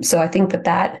 So I think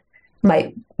that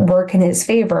might work in his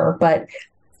favor, but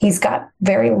he's got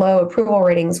very low approval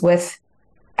ratings with,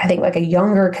 I think, like a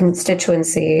younger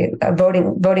constituency, a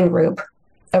voting group,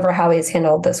 over how he's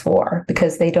handled this war,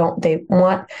 because they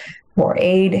want more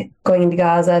aid going into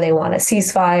Gaza. They want a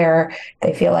ceasefire.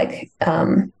 They feel like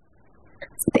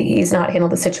he's not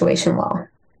handled the situation well.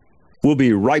 We'll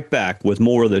be right back with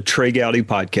more of the Trey Gowdy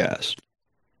podcast.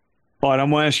 All right,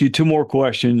 I'm going to ask you two more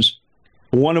questions,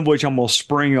 one of which I'm going to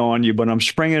spring on you, but I'm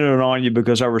springing it on you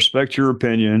because I respect your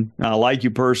opinion. I like you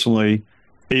personally,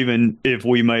 even if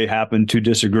we may happen to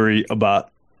disagree about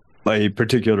a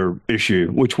particular issue,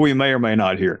 which we may or may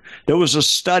not hear. There was a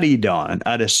study done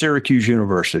at a Syracuse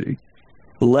University.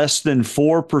 Less than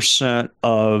 4%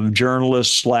 of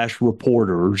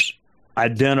journalists/reporters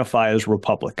identify as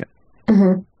Republican.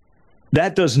 Mm-hmm.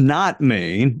 That does not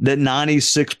mean that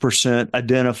 96%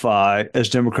 identify as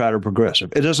Democrat or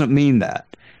progressive. It doesn't mean that.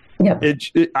 Yep.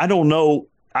 I don't know.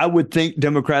 I would think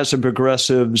Democrats and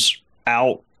progressives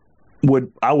I would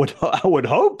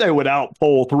hope they would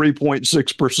outpoll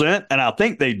 3.6%, and I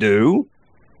think they do.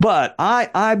 But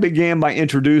I began by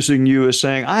introducing you as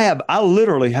saying I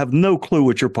literally have no clue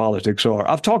what your politics are.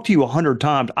 I've talked to you 100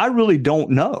 times. I really don't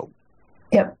know.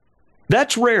 Yep.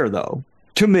 That's rare, though.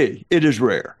 To me, it is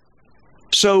rare.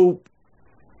 So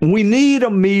we need a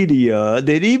media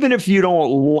that even if you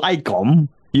don't like them,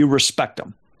 you respect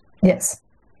them. Yes.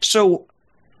 So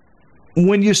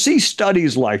when you see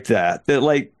studies like that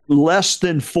like less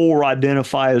than 4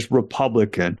 identify as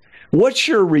Republican, what's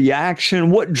your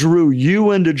reaction? What drew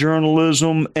you into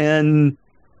journalism? And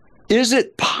is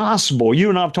it possible? You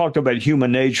and I have talked about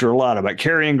human nature a lot, about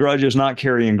carrying grudges, not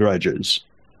carrying grudges.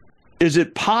 Is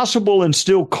it possible and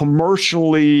still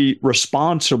commercially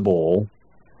responsible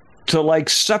to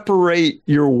separate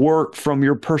your work from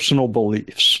your personal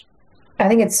beliefs? I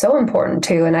think it's so important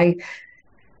too. And I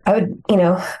would,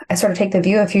 I sort of take the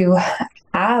view, if you're an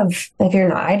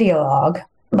ideologue,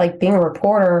 like being a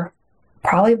reporter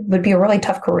probably would be a really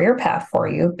tough career path for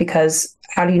you, because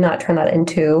how do you not turn that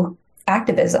into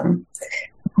activism?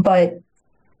 But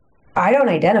I don't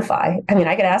identify. I mean,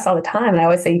 I get asked all the time, and I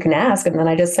always say you can ask, and then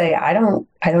I just say I don't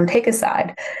take a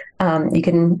side. You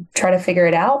can try to figure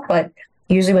it out, but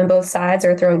usually when both sides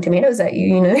are throwing tomatoes at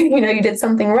you, you did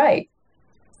something right.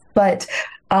 But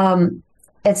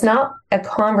it's not a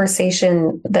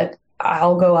conversation that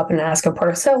I'll go up and ask a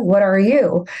reporter, so what are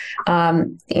you?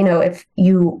 If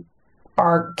you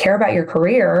care about your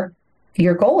career,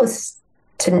 your goal is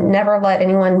to never let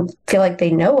anyone feel like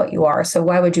they know what you are. So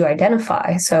why would you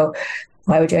identify? So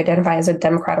why would you identify as a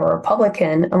Democrat or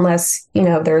Republican unless,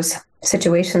 there's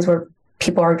situations where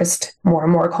people are just more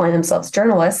and more calling themselves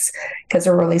journalists because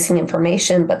they're releasing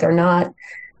information, but they're not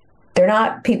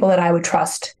people that I would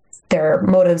trust their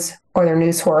motives or their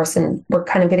news source. And we're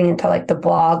kind of getting into the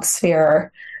blog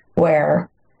sphere where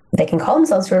they can call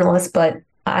themselves journalists, but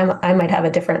I might have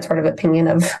a different sort of opinion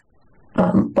of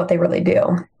what they really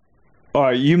do. All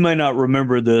right, you may not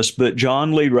remember this, but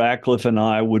John Lee Ratcliffe and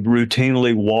I would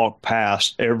routinely walk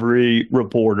past every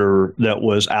reporter that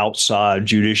was outside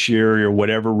judiciary or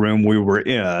whatever room we were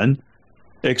in,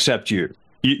 except you.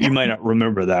 You may not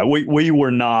remember that. We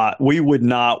would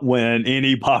not win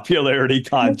any popularity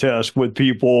contest with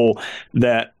people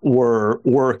that were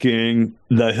working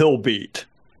the Hill beat.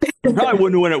 I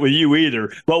wouldn't win it with you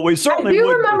either, but we certainly would.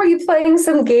 I do remember you playing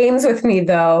some games with me,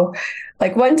 though.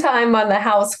 Like one time on the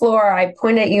house floor, I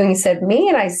pointed at you and you said, me?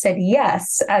 And I said,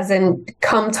 yes, as in,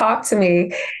 come talk to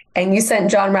me. And you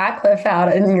sent John Ratcliffe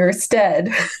out in your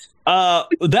stead.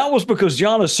 That was because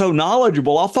John is so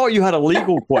knowledgeable. I thought you had a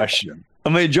legal question. I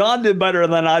mean, John did better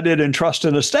than I did in trust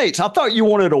and estates. I thought you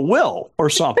wanted a will or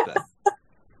something. All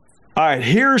right,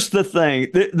 here's the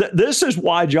thing. This is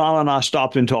why John and I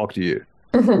stopped and talked to you.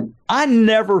 Mm-hmm. I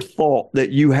never thought that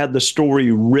you had the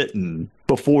story written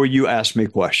before you asked me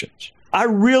questions. I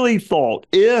really thought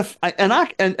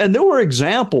and there were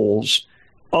examples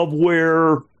of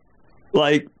where,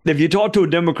 like, if you talk to a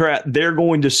Democrat, they're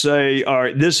going to say, all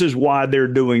right, this is why they're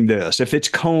doing this. If it's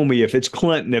Comey, if it's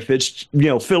Clinton, if it's,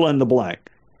 fill in the blank.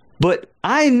 But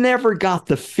I never got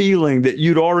the feeling that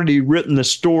you'd already written the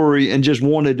story and just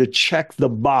wanted to check the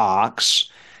box.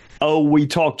 Oh, we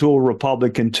talked to a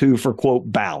Republican too for, quote,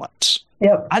 balance.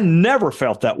 Yep. I never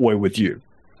felt that way with you.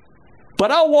 But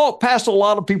I walked past a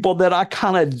lot of people that I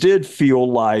kind of did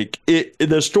feel like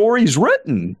the story's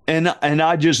written, and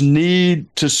I just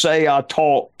need to say I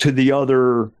talked to the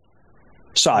other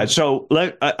side. So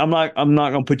I'm not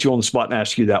going to put you on the spot and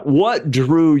ask you that. What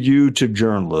drew you to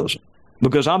journalism?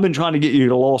 Because I've been trying to get you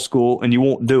to law school and you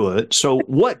won't do it. So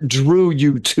what drew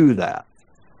you to that?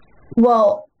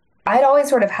 Well, I'd always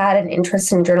sort of had an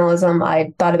interest in journalism.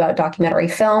 I thought about documentary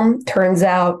film. Turns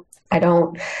out I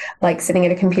don't like sitting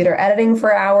at a computer editing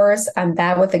for hours. I'm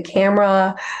bad with a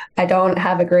camera. I don't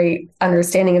have a great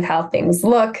understanding of how things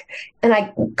look. And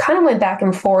I kind of went back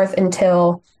and forth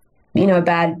until, a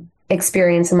bad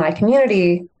experience in my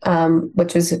community,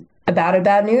 which was about a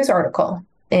bad news article.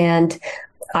 And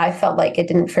I felt like it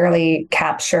didn't fairly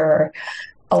capture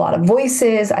a lot of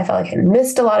voices. I felt like I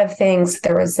missed a lot of things.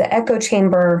 There was the echo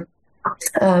chamber.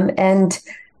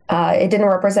 It didn't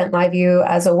represent my view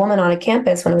as a woman on a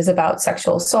campus when it was about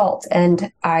sexual assault. And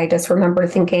I just remember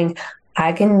thinking,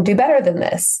 I can do better than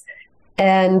this.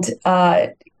 And,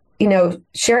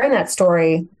 sharing that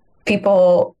story,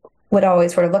 people would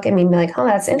always sort of look at me and be like, oh,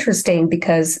 that's interesting,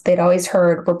 because they'd always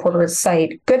heard reporters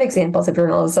cite good examples of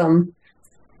journalism,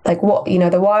 like,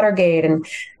 the Watergate and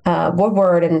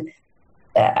Woodward and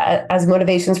as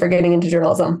motivations for getting into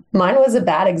journalism. Mine was a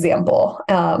bad example.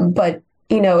 But,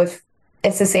 if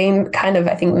it's the same kind of,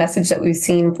 I think, message that we've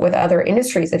seen with other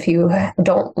industries. If you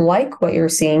don't like what you're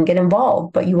seeing, get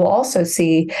involved. But you will also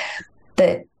see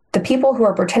that the people who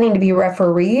are pretending to be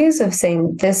referees of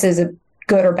saying this is a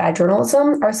good or bad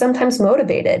journalism are sometimes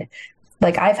motivated.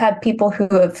 Like, I've had people who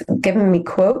have given me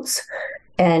quotes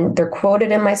and they're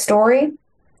quoted in my story.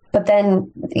 But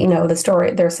then, the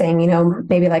story, they're saying,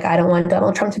 maybe like, I don't want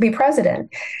Donald Trump to be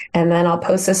president. And then I'll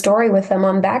post a story with them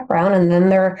on background. And then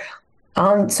they're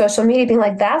on social media being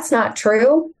like, that's not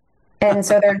true. And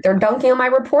so they're dunking on my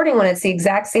reporting when it's the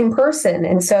exact same person.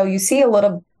 And so you see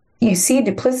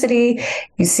duplicity,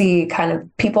 you see kind of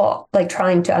people like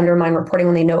trying to undermine reporting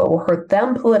when they know it will hurt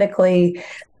them politically,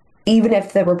 even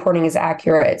if the reporting is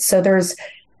accurate. So there's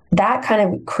that kind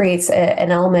of creates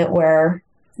an element where,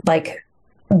 like,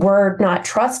 we're not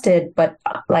trusted, but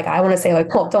like, I want to say,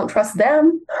 like, well, don't trust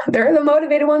them. They're the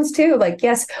motivated ones too. Like,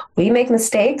 yes, we make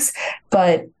mistakes,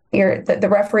 but the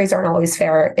referees aren't always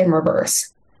fair in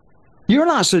reverse. You're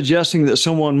not suggesting that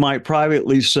someone might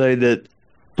privately say that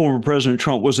former President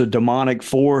Trump was a demonic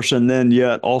force and then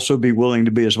yet also be willing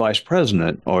to be his vice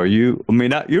president, are you? I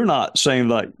mean, you're not saying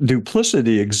like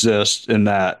duplicity exists in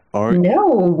that, are you?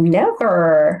 No,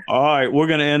 never. All right, we're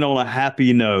going to end on a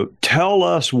happy note. Tell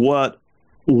us what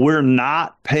we're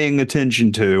not paying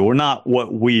attention to, or not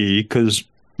what because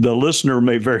the listener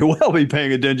may very well be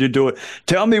paying attention to it.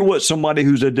 Tell me what somebody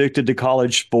who's addicted to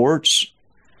college sports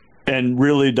and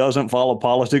really doesn't follow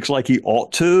politics like he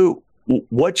ought to,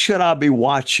 what should I be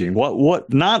watching?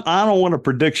 Not, I don't want a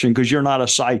prediction because you're not a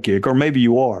psychic, or maybe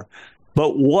you are,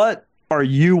 but what are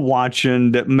you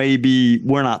watching that maybe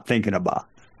we're not thinking about?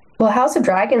 Well, House of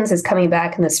Dragons is coming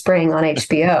back in the spring on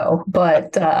HBO,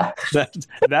 but that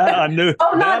I knew.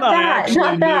 Oh, not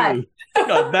that.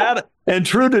 That and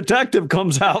True Detective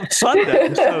comes out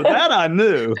Sunday, so that I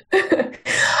knew.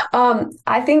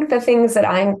 I think the things that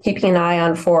I'm keeping an eye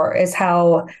on for is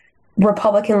how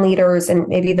Republican leaders and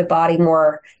maybe the body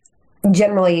more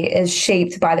generally is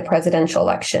shaped by the presidential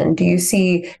election? Who do you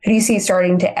see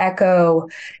starting to echo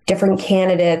different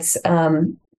candidates?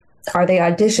 Are they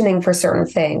auditioning for certain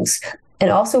things?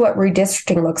 And also what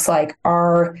redistricting looks like.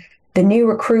 Are the new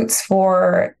recruits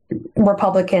for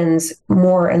Republicans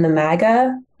more in the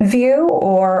MAGA view,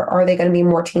 or are they going to be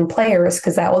more team players?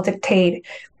 Because that will dictate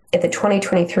if the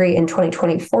 2023 and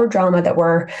 2024 drama that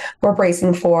we're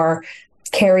bracing for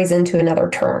carries into another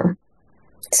term.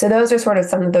 So those are sort of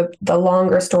some of the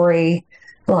longer story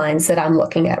lines that I'm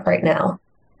looking at right now.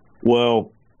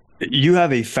 Well, you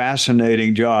have a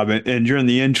fascinating job. And during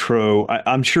the intro,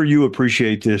 I'm sure you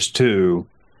appreciate this too.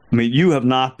 I mean, you have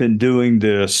not been doing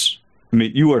this. I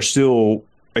mean, you are still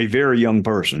a very young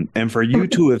person. And for you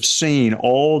to have seen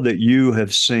all that you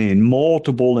have seen,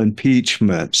 multiple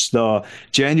impeachments, the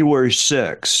January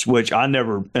 6th, which I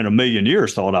never in a million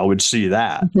years thought I would see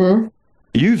that. Mm-hmm.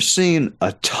 You've seen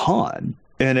a ton.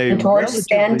 George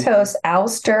Santos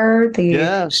ouster,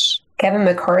 Kevin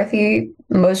McCarthy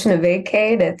motion to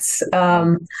vacate. It's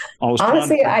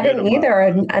honestly, I didn't either.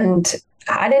 And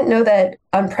I didn't know that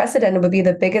unprecedented would be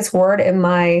the biggest word in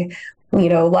my,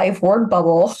 life word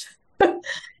bubble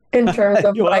in terms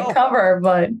of what I cover.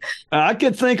 But I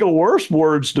could think of worse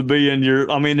words to be in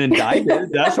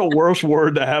indicted. That's a worse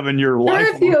word to have in your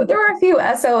life. There are a few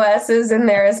SOSs in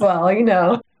there as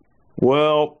well,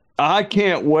 Well, I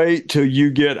can't wait till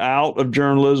you get out of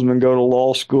journalism and go to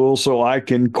law school so I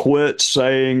can quit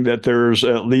saying that there's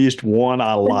at least one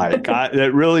I like.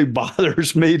 It really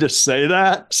bothers me to say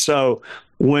that. So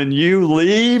when you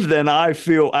leave, then I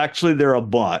feel actually they're a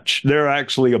bunch. They're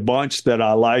actually a bunch that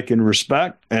I like and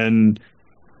respect. And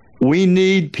we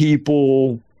need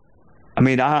people. I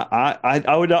mean,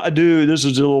 I would do, this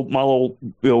is my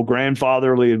little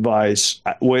grandfatherly advice.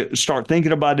 Start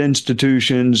thinking about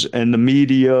institutions and the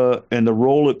media and the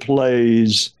role it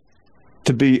plays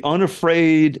to be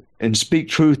unafraid and speak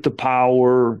truth to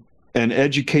power and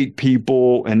educate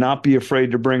people and not be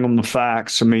afraid to bring them the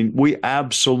facts. I mean, we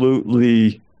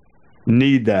absolutely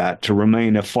need that to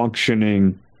remain a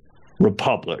functioning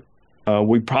republic.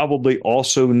 We probably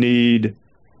also need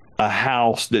a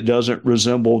house that doesn't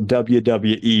resemble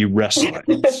WWE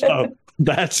wrestling. So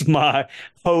that's my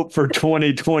hope for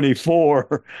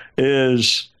 2024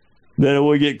 is that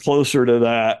we get closer to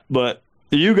that. But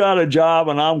you got a job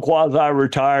and I'm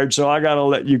quasi-retired, so I got to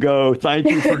let you go. Thank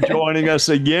you for joining us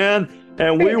again.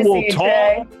 And we will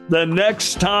talk the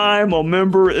next time a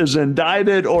member is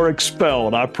indicted or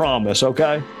expelled. I promise.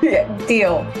 Okay? Yeah,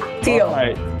 deal. All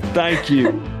right. Thank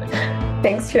you.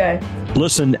 Thanks, Jay.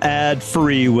 Listen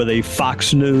ad-free with a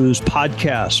Fox News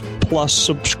Podcast Plus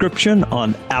subscription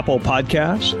on Apple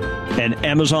Podcasts. And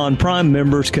Amazon Prime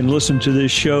members can listen to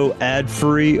this show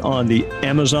ad-free on the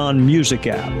Amazon Music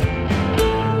app.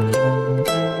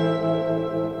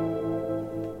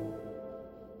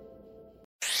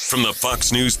 From the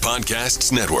Fox News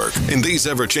Podcasts Network. In these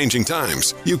ever-changing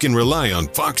times, you can rely on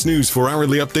Fox News for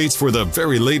hourly updates for the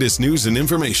very latest news and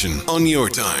information on your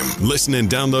time. Listen and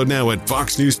download now at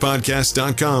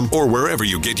foxnewspodcast.com or wherever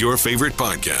you get your favorite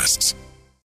podcasts.